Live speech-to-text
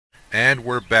And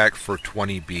we're back for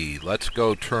 20B. Let's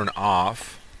go turn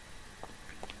off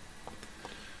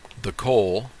the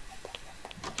coal,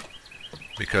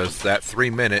 because that 3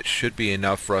 minutes should be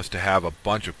enough for us to have a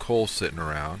bunch of coal sitting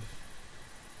around.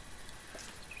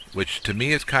 Which to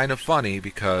me is kind of funny,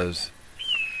 because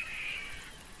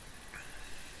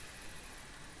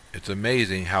it's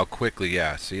amazing how quickly,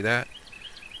 yeah, see that?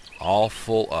 All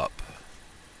full up.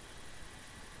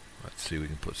 Let's see, we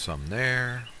can put some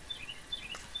there.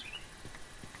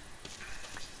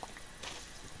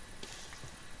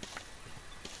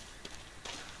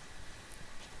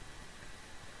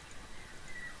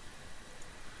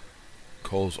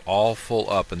 Coal's all full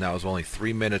up, and that was only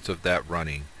 3 minutes of that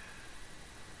running.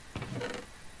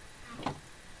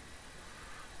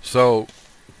 So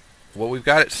what we've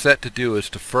got it set to do is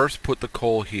to first put the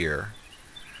coal here,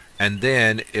 and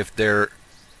then if there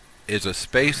is a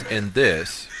space in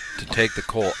this, to take the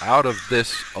coal out of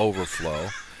this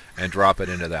overflow and drop it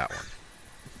into that one.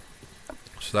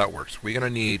 So that works. We're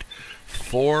going to need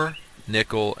 4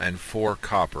 nickel and 4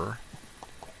 copper.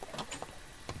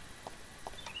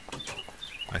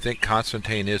 I think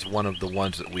Constantine is one of the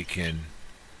ones that we can...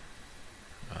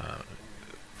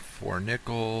 4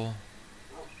 nickel,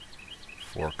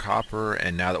 4 copper,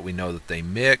 and now that we know that they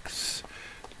mix,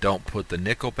 don't put the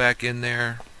nickel back in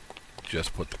there,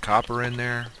 just put the copper in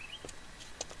there.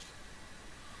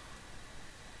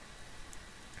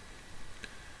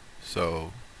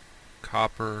 So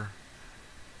copper,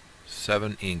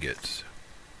 7 ingots.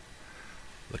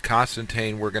 The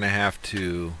Constantine we're going to have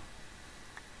to,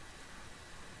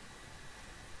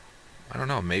 I don't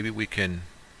know, maybe we can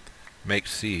make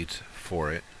seeds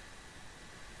for it.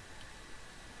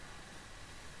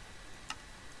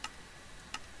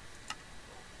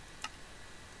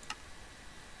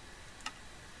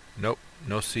 Nope,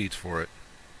 no seeds for it.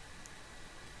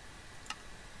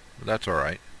 But that's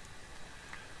alright.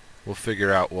 We'll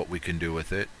figure out what we can do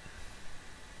with it.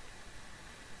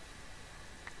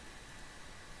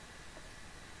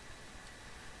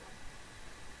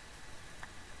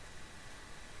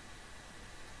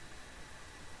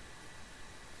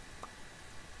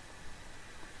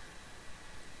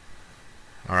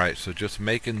 Alright, so just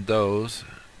making those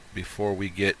before we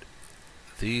get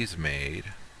these made.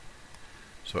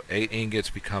 So 8 ingots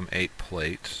become 8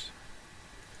 plates.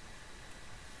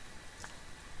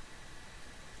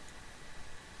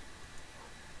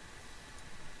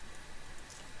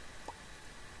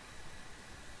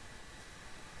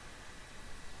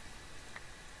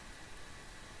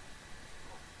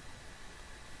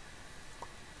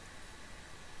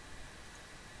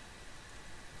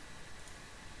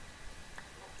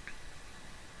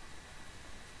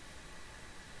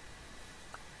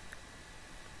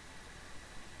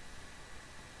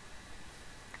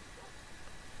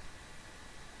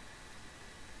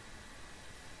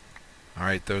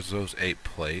 Alright, those 8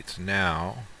 plates.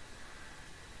 Now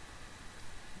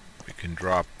we can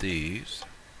drop these,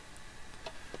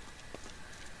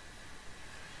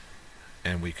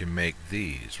 and we can make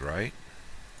these, right?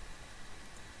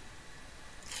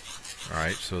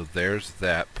 Alright, so there's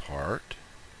that part.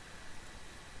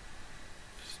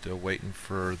 Still waiting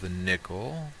for the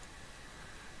nickel.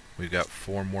 We've got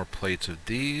 4 more plates of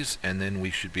these, and then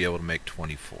we should be able to make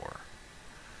 24.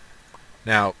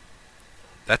 Now,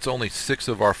 that's only 6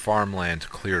 of our farmlands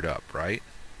cleared up, right?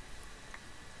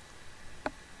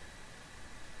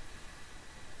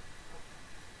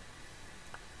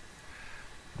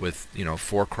 With,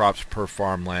 4 crops per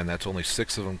farmland, that's only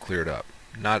 6 of them cleared up.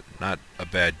 Not a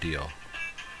bad deal.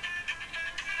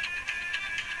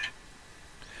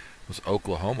 It was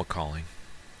Oklahoma calling.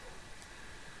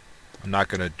 I'm not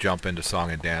going to jump into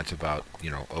song and dance about,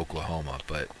 Oklahoma,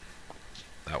 but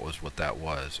that was what that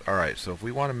was. Alright, so if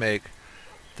we want to make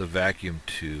the vacuum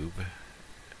tube,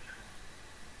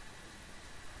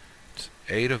 it's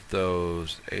 8 of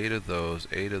those, 8 of those,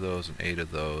 8 of those, and 8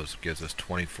 of those gives us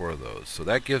 24 of those. So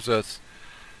that gives us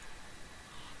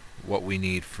what we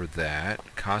need for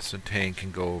that. Constantine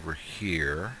can go over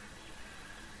here.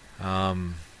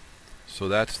 So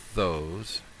that's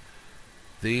those.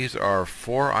 These are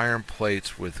 4 iron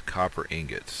plates with copper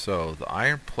ingots. So the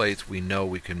iron plates we know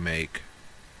we can make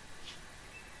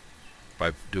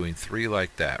by doing 3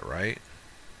 like that, right?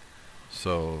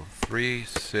 So 3,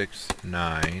 6, 9.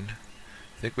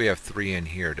 I think we have 3 in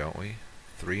here, don't we?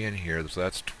 3 in here, so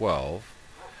that's 12.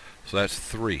 So that's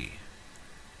 3.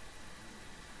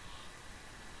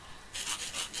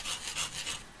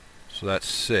 So that's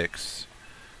 6.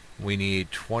 We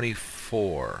need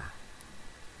 24.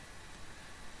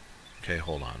 Okay,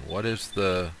 hold on. What is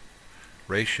the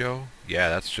ratio? Yeah,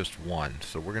 that's just 1.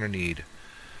 So we're going to need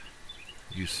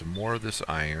use some more of this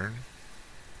iron.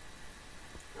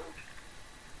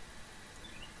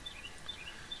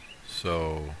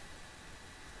 So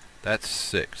that's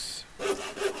 6.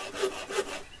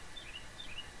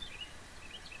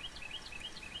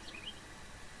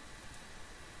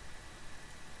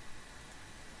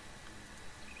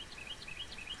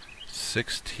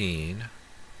 $16.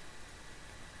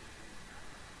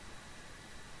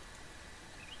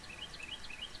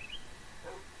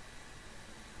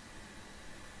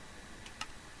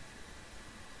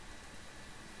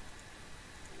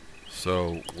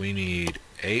 So we need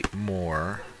 8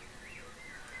 more.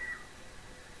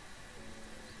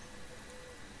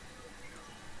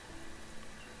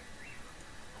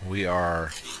 We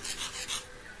are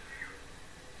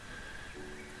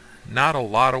not a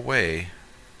lot away,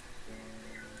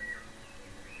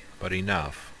 but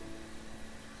enough.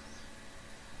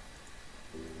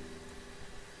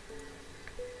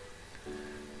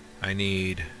 I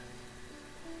need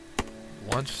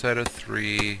 1 set of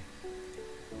 3,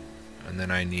 and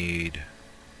then I need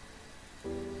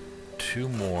 2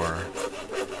 more,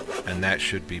 and that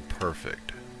should be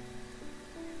perfect.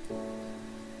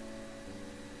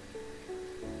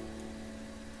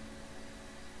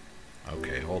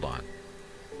 Okay, hold on.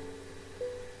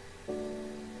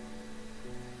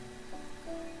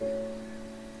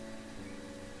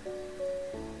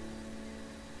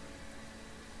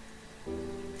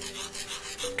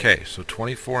 Okay, so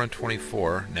 24 and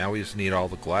 24. Now we just need all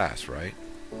the glass, right?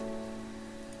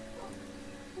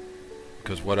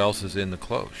 Because what else is in the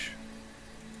cloche?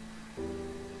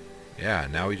 Yeah,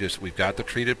 now we've got the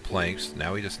treated planks.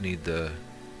 Now we just need the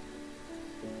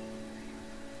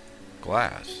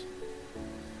glass.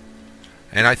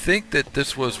 And I think that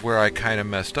this was where I kind of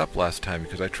messed up last time,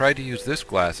 because I tried to use this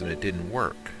glass and it didn't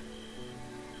work.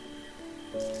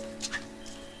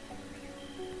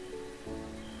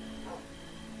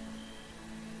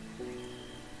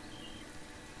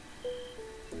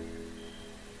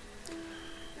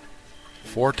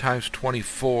 Four times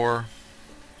 24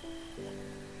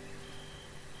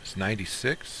 is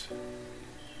 96.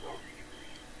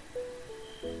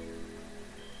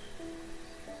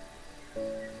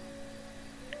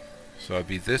 So it'd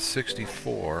be this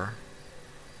 64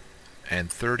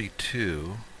 and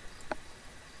 32.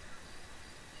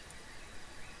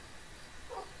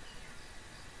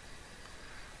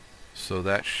 So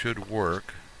that should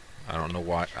work. I don't know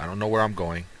why. I don't know where I'm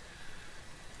going.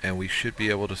 And we should be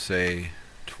able to say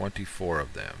 24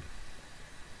 of them.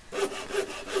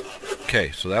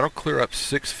 Okay, so that'll clear up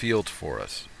 6 fields for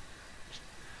us.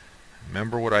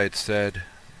 Remember what I had said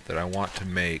that I want to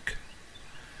make.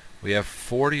 We have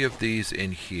 40 of these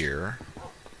in here.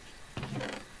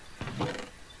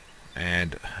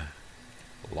 And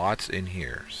lots in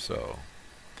here. So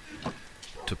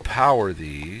to power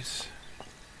these,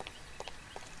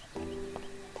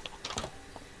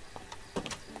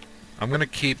 I'm going to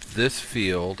keep this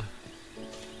field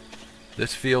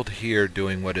here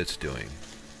doing what it's doing.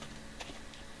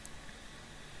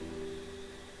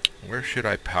 Where should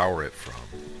I power it from?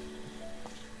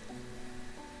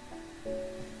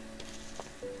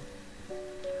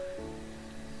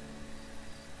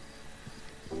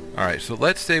 Alright, so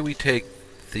let's say we take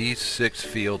these 6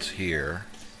 fields here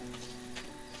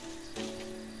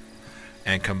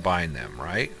and combine them,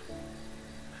 right?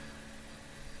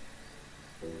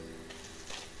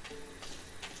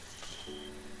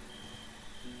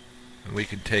 And we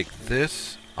can take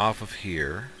this off of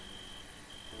here.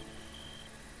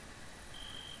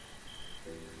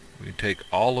 We can take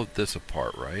all of this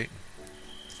apart, right?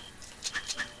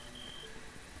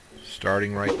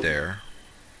 Starting right there.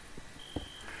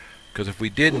 Because if we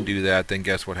didn't do that, then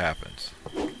guess what happens?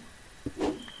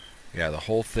 Yeah, the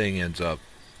whole thing ends up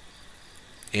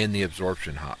in the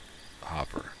absorption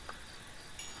hopper.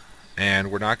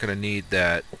 And we're not going to need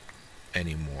that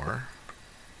anymore.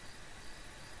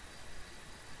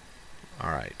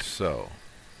 Alright, so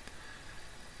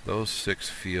those 6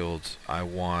 fields, I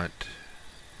want,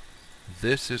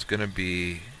 this is going to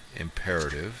be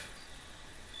imperative.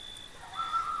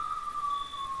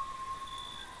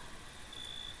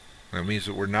 That means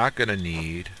that we're not going to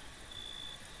need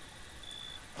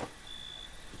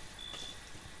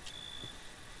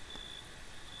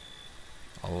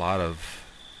a lot of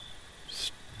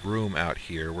room out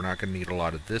here. We're not going to need a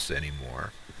lot of this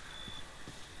anymore.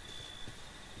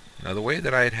 Now the way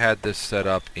that I had this set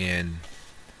up in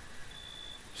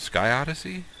Sky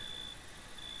Odyssey,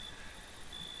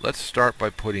 let's start by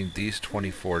putting these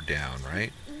 24 down,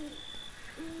 right?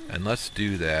 And let's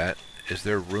do that. Is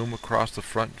there room across the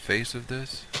front face of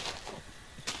this?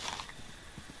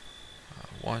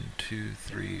 1, 2,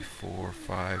 3, 4,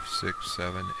 5, 6,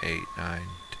 7, 8, 9,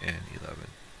 10, 11.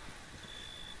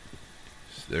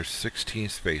 So there's 16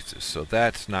 spaces, so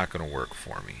that's not going to work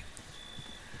for me.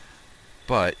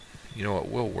 But, you know what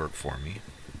will work for me?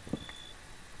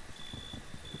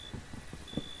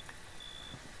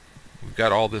 We've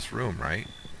got all this room, right?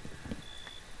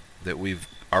 That we've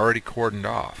already cordoned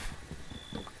off.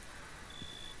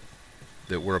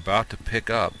 That we're about to pick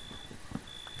up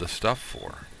the stuff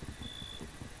for.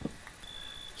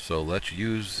 So let's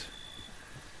use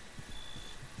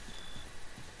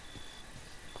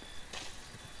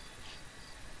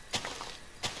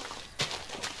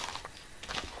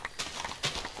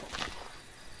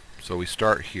so we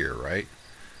start here, right?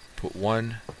 Put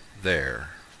one there.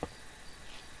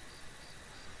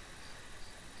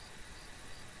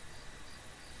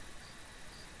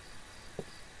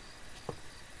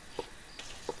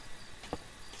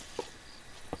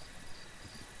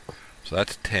 So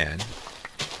that's 10.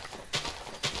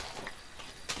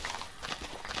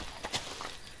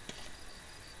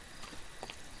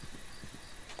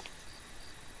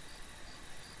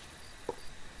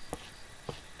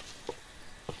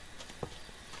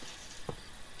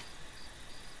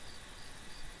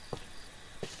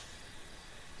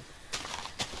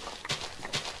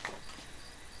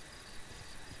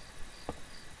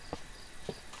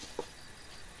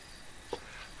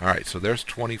 Alright, so there's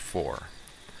 24.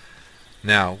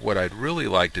 Now, what I'd really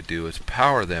like to do is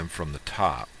power them from the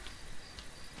top.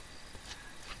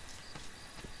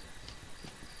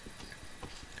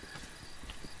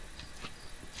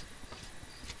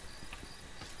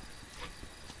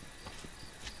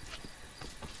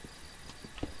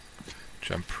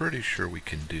 Which I'm pretty sure we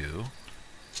can do.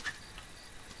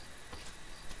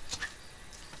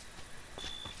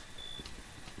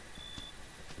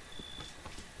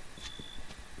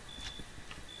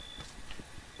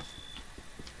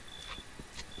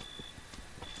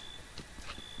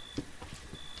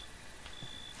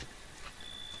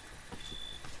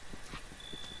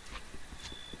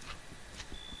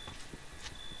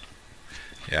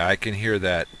 Yeah, I can hear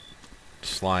that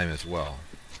slime as well.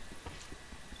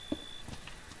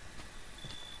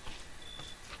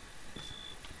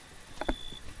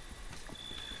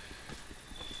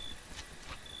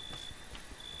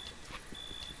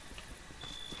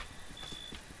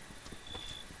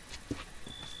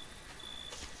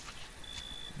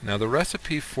 Now the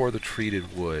recipe for the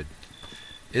treated wood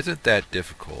isn't that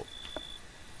difficult,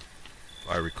 if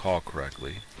I recall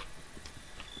correctly.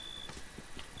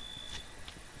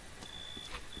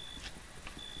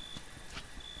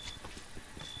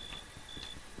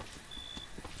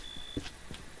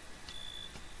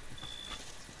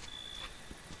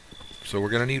 So we're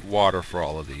going to need water for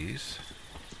all of these.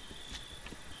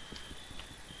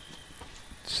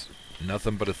 It's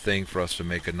nothing but a thing for us to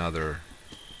make another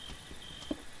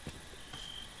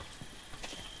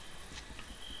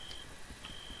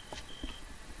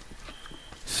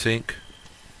sink.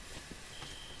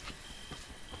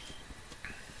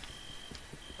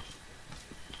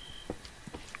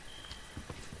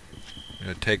 I'm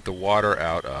going to take the water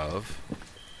out of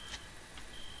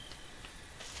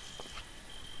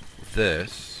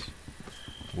this.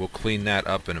 We'll clean that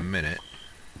up in a minute.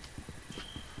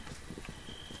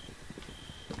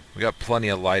 We got plenty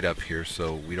of light up here,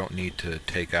 so we don't need to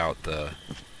take out the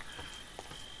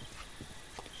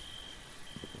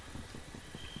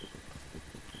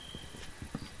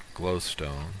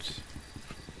glowstones.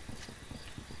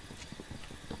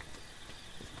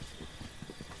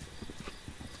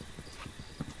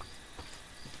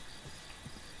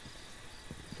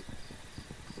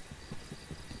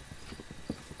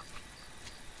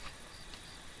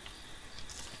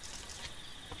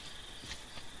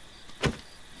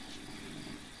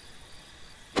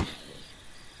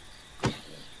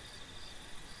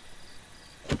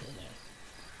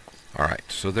 Alright,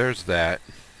 so there's that.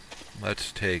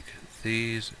 Let's take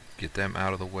these, get them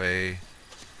out of the way.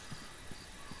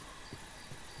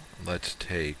 Let's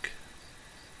take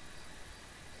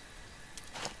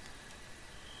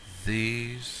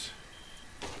these.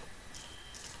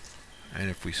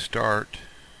 And if we start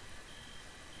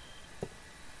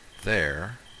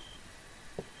there,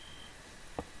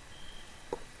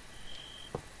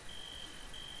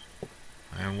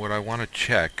 and what I want to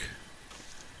check,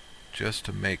 just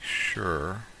to make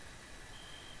sure,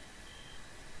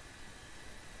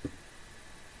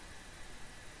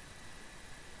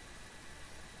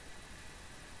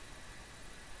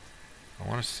 I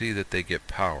want to see that they get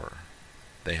power.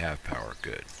 They have power,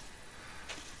 good.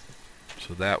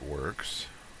 So that works.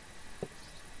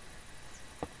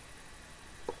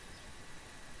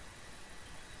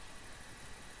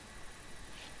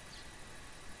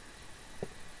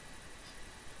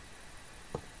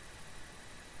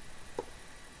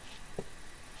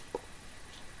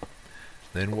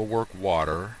 Then we'll work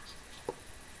water.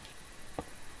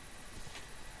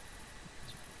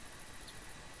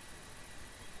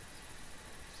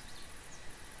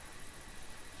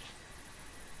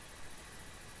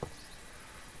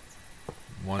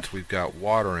 Once we've got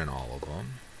water in all of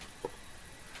them.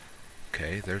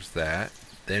 Okay, there's that.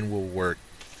 Then we'll work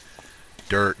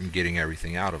dirt and getting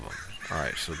everything out of them.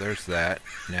 Alright, so there's that.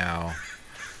 Now,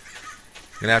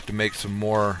 I'm going to have to make some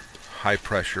more high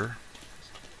pressure.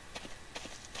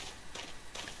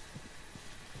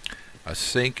 A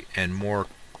sink and more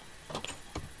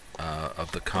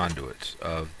of the conduits,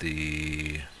 of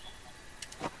the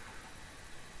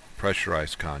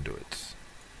pressurized conduits.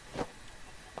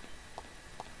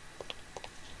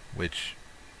 Which,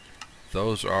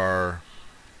 those are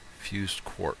fused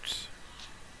quartz.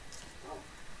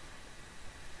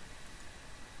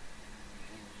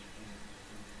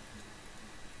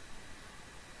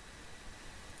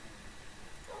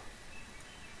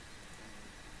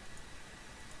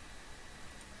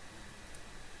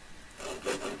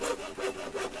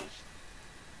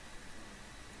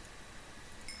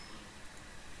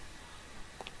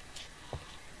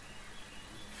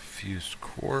 Fused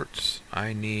quartz.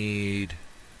 I need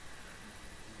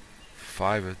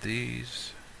 5 of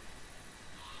these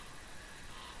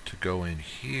to go in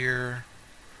here.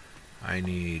 I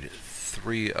need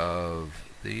 3 of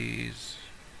these,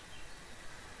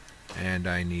 and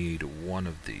I need 1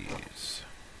 of these.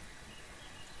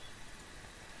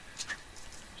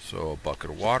 So a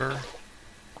bucket of water,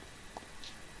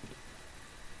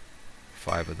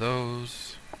 5 of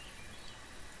those,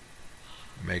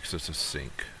 makes us a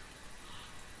sink.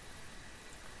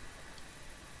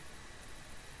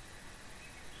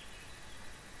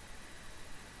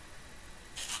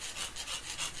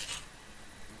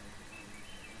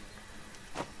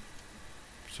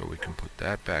 So we can put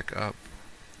that back up.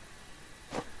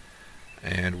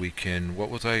 And we can,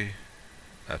 what was I?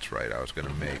 That's right, I was going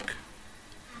to make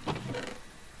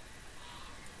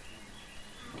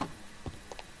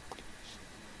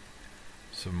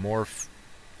some more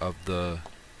of the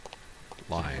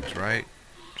lines, right?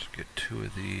 Just get 2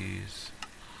 of these.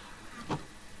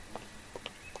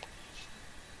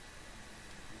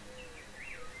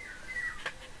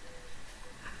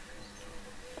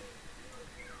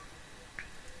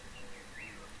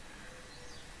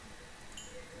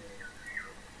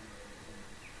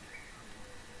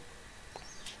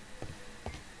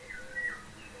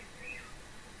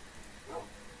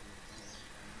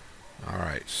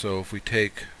 Alright, so if we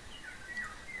take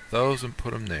those and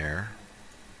put them there,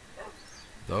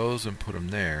 those and put them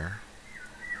there,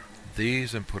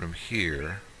 these and put them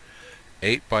here,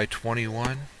 8 by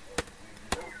 21,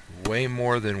 way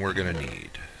more than we're going to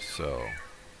need. So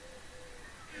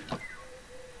I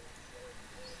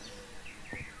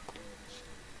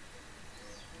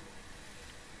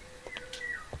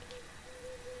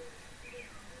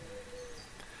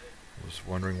was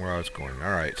wondering where I was going.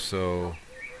 Alright, so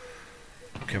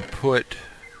we can put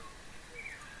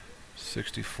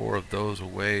 64 of those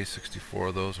away, 64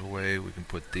 of those away. We can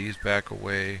put these back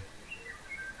away.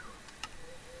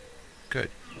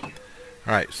 Good.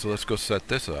 Alright, so let's go set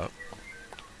this up.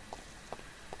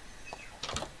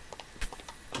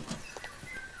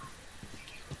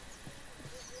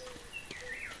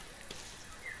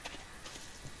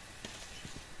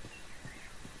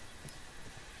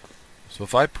 So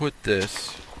if I put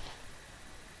this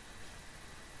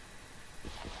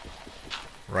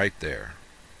right there,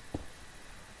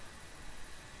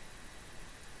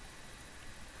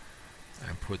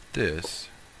 and put this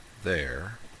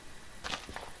there,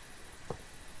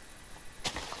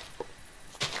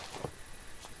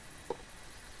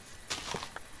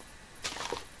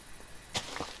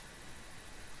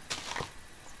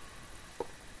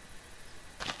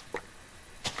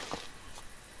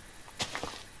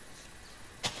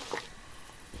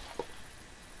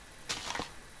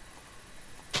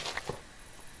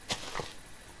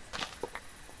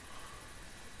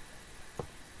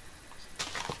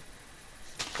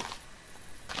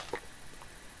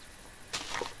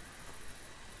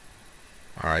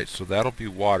 alright, so that'll be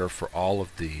water for all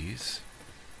of these.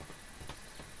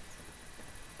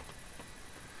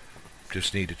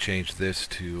 Just need to change this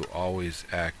to always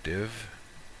active,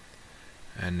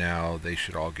 and now they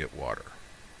should all get water.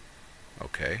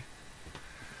 Okay.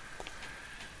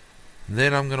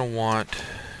 Then I'm going to want,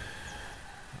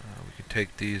 we can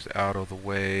take these out of the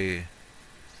way.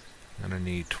 I'm going to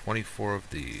need 24 of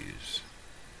these.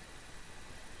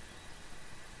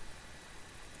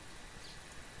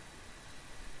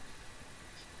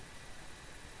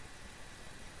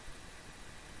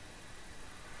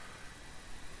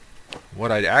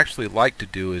 What I'd actually like to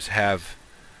do is have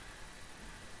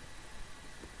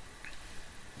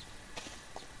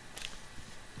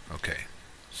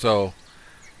So,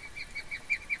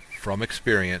 from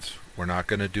experience, we're not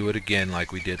going to do it again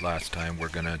like we did last time. We're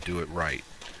going to do it right.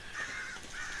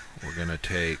 We're going to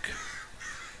take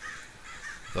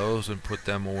those and put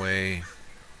them away.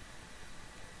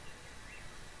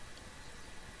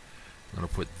 I'm going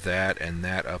to put that and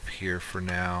that up here for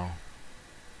now.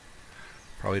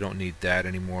 Probably don't need that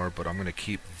anymore, but I'm going to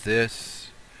keep this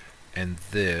and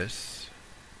this.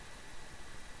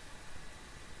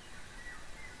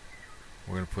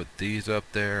 We're going to put these up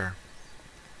there.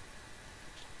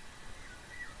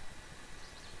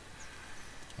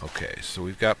 Okay, so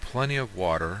we've got plenty of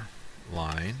water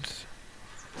lines.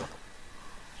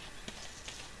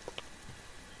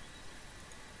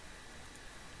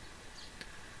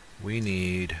 We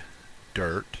need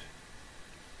dirt.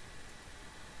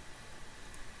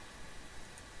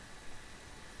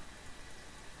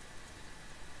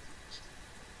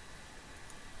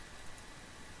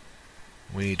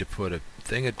 We need to put a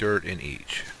thing of dirt in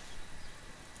each.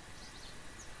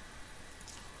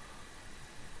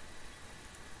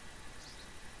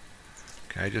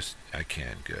 Okay, I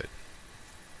can, good.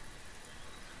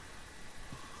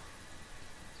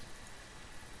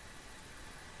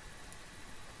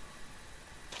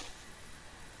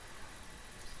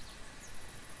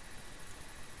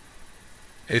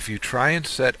 If you try and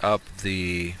set up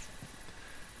the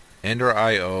Ender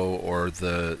IO or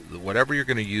the whatever you're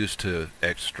going to use to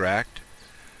extract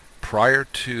prior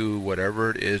to whatever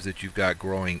it is that you've got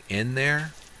growing in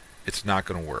there, it's not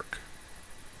going to work.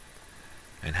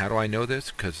 And how do I know this?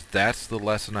 Because that's the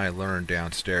lesson I learned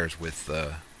downstairs with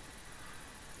the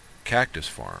cactus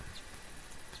farm.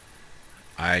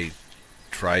 I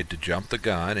tried to jump the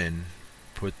gun and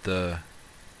put the,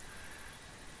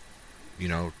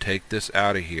 take this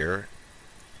out of here,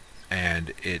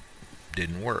 and it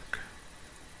didn't work.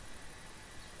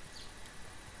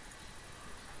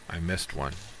 I missed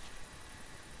one.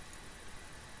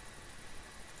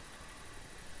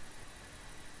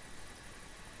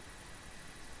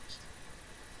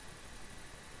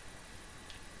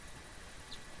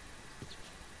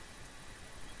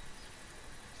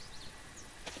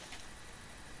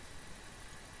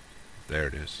 There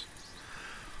it is.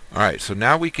 Alright, so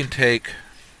now we can take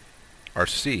our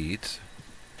seeds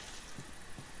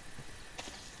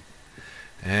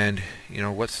and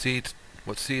what seeds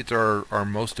are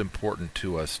most important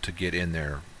to us to get in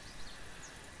there.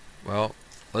 Well,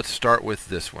 let's start with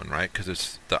this one, right? Because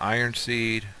it's the iron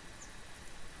seed.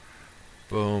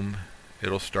 Boom,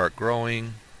 it'll start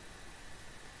growing.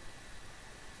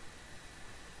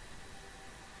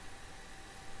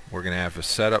 We're gonna have a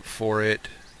setup for it.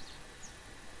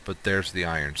 But there's the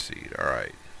iron seed.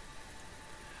 Alright.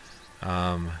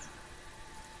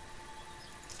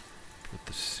 Put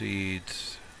the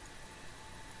seeds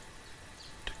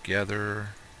together.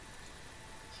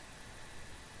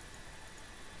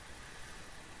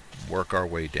 Work our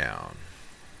way down.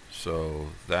 So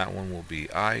that one will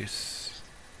be ice.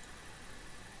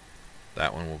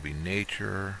 That one will be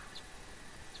nature.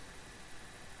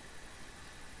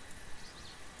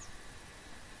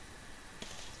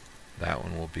 That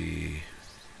one will be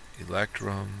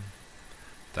electrum.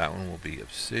 That one will be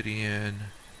obsidian.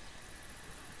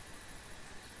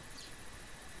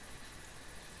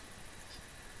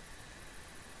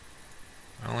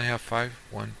 I only have 5.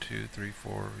 1, 2, 3,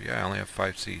 4. Yeah, I only have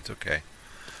 5 seeds. Okay.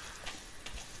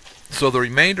 So the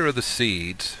remainder of the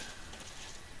seeds,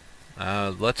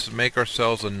 let's make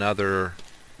ourselves another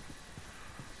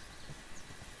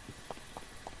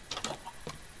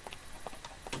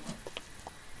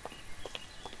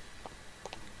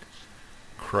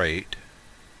crate.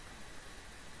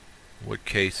 Wood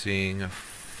casing,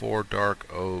 4 dark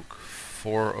oak,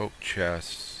 4 oak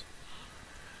chests.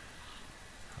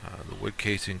 The wood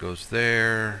casing goes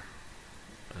there.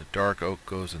 The dark oak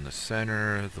goes in the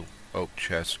center. The oak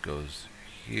chest goes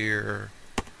here.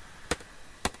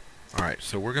 Alright,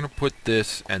 so we're going to put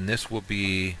this, and this will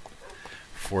be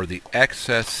for the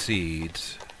excess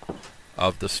seeds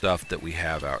of the stuff that we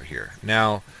have out here.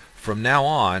 Now, from now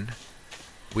on,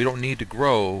 we don't need to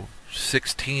grow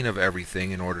 16 of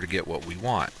everything in order to get what we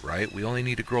want, right? We only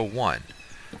need to grow 1.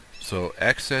 So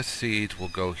excess seeds will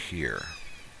go here.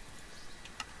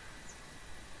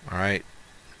 Alright.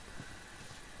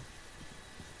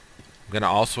 I'm going to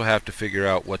also have to figure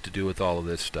out what to do with all of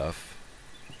this stuff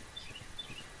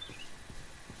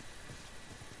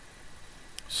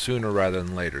sooner rather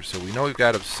than later. So we know we've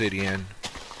got obsidian.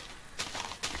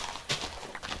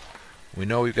 We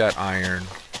know we've got iron.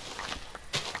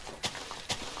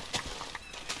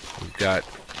 We've got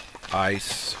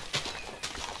ice.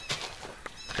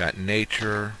 We've got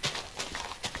nature.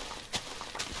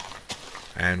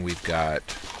 And we've got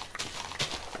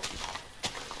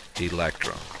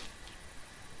electrum.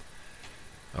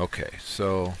 Okay,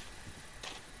 so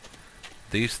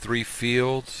these 3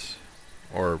 fields,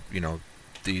 or you know,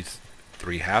 these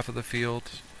 3 half of the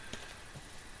fields,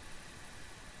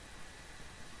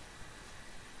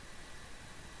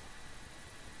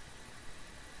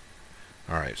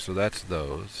 alright, so that's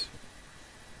those.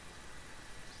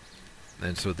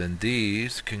 And so then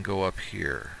these can go up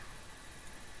here.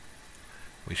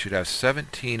 We should have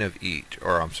 17 of each,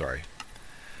 or I'm sorry,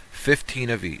 15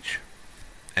 of each.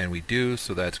 And we do,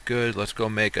 so that's good. Let's go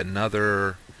make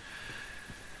another.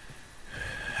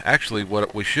 Actually,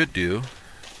 what we should do,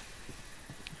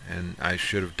 and I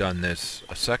should have done this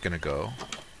a second ago,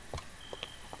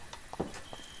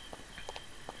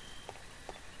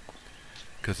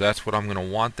 because that's what I'm going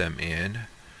to want them in.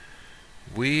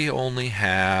 We only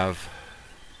have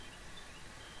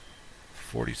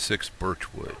 46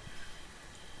 birchwood.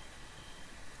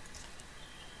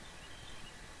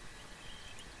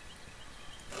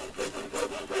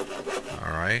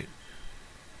 Alright.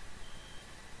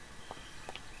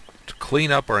 To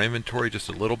clean up our inventory just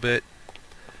a little bit,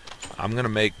 I'm going to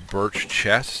make birch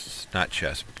chests, not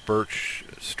chests, birch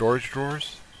storage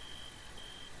drawers.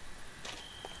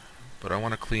 But I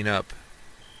want to clean up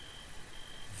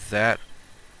that.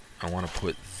 I want to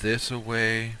put this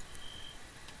away.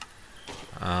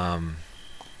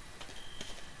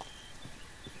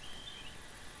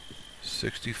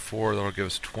 64, that'll give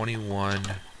us 21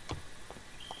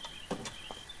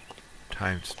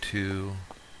 times 2.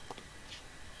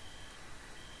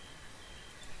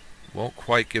 Won't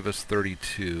quite give us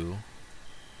 32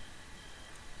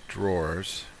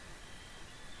 drawers.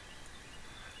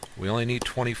 We only need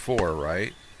 24,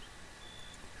 right?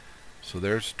 So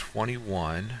there's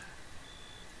 21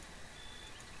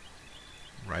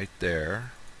 right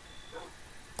there.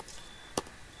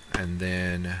 And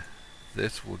then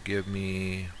this will give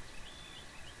me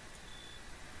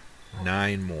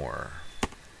 9 more.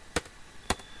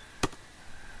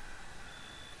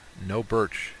 No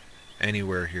birch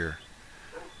anywhere here.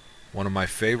 One of my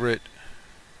favorite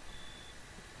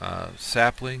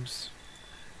saplings,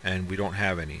 and we don't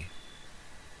have any.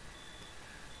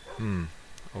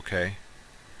 Okay.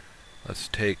 Let's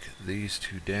take these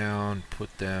 2 down,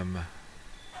 put them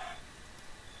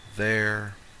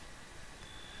there.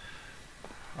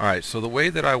 Alright, so the way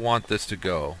that I want this to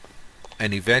go,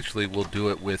 and eventually we'll do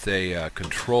it with a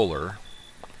controller,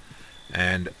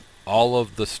 and all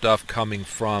of the stuff coming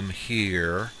from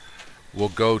here will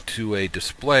go to a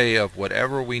display of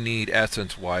whatever we need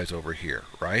essence-wise over here,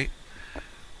 right?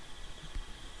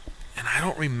 And I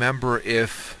don't remember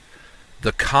if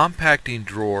the compacting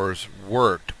drawers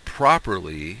worked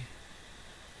properly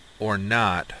or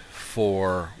not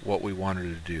for what we wanted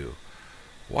to do.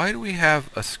 Why do we have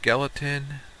a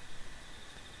skeleton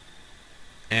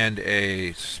and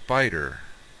a spider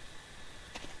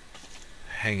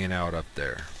hanging out up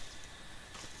there?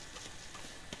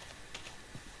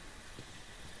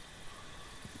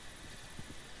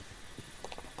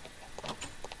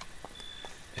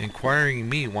 Inquiring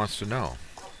me wants to know.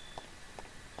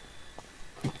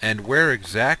 And where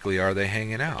exactly are they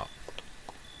hanging out?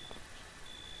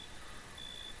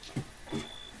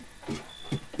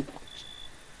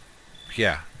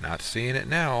 Yeah, not seeing it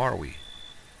now, are we?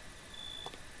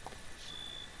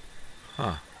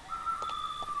 Huh.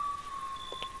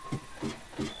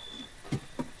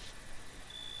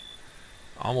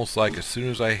 Almost like as soon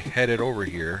as I headed over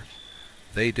here,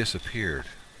 they disappeared.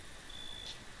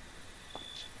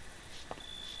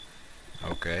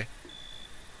 Okay.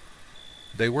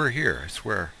 They were here, I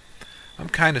swear. I'm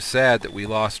kind of sad that we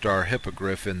lost our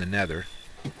hippogriff in the nether.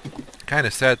 Kind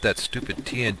of sad that stupid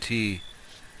TNT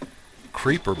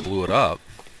creeper blew it up.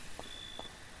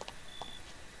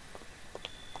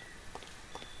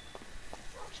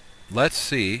 Let's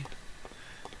see,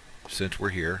 since we're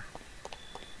here.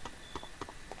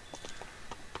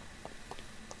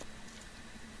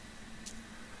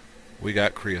 We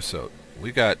got creosote.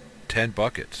 We got 10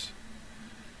 buckets.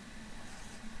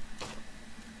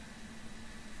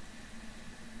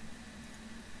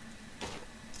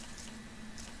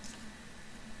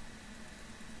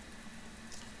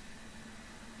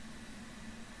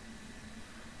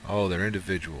 Oh, they're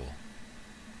individual.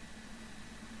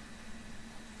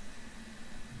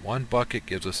 1 bucket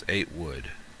gives us 8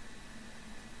 wood.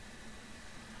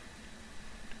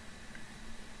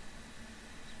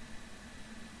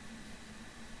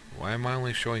 Why am I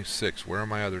only showing 6? Where are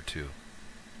my other 2?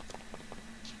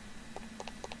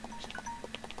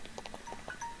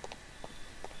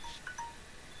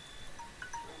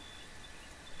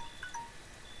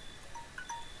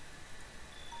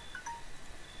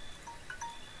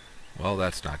 Well,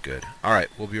 that's not good. Alright,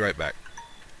 we'll be right back.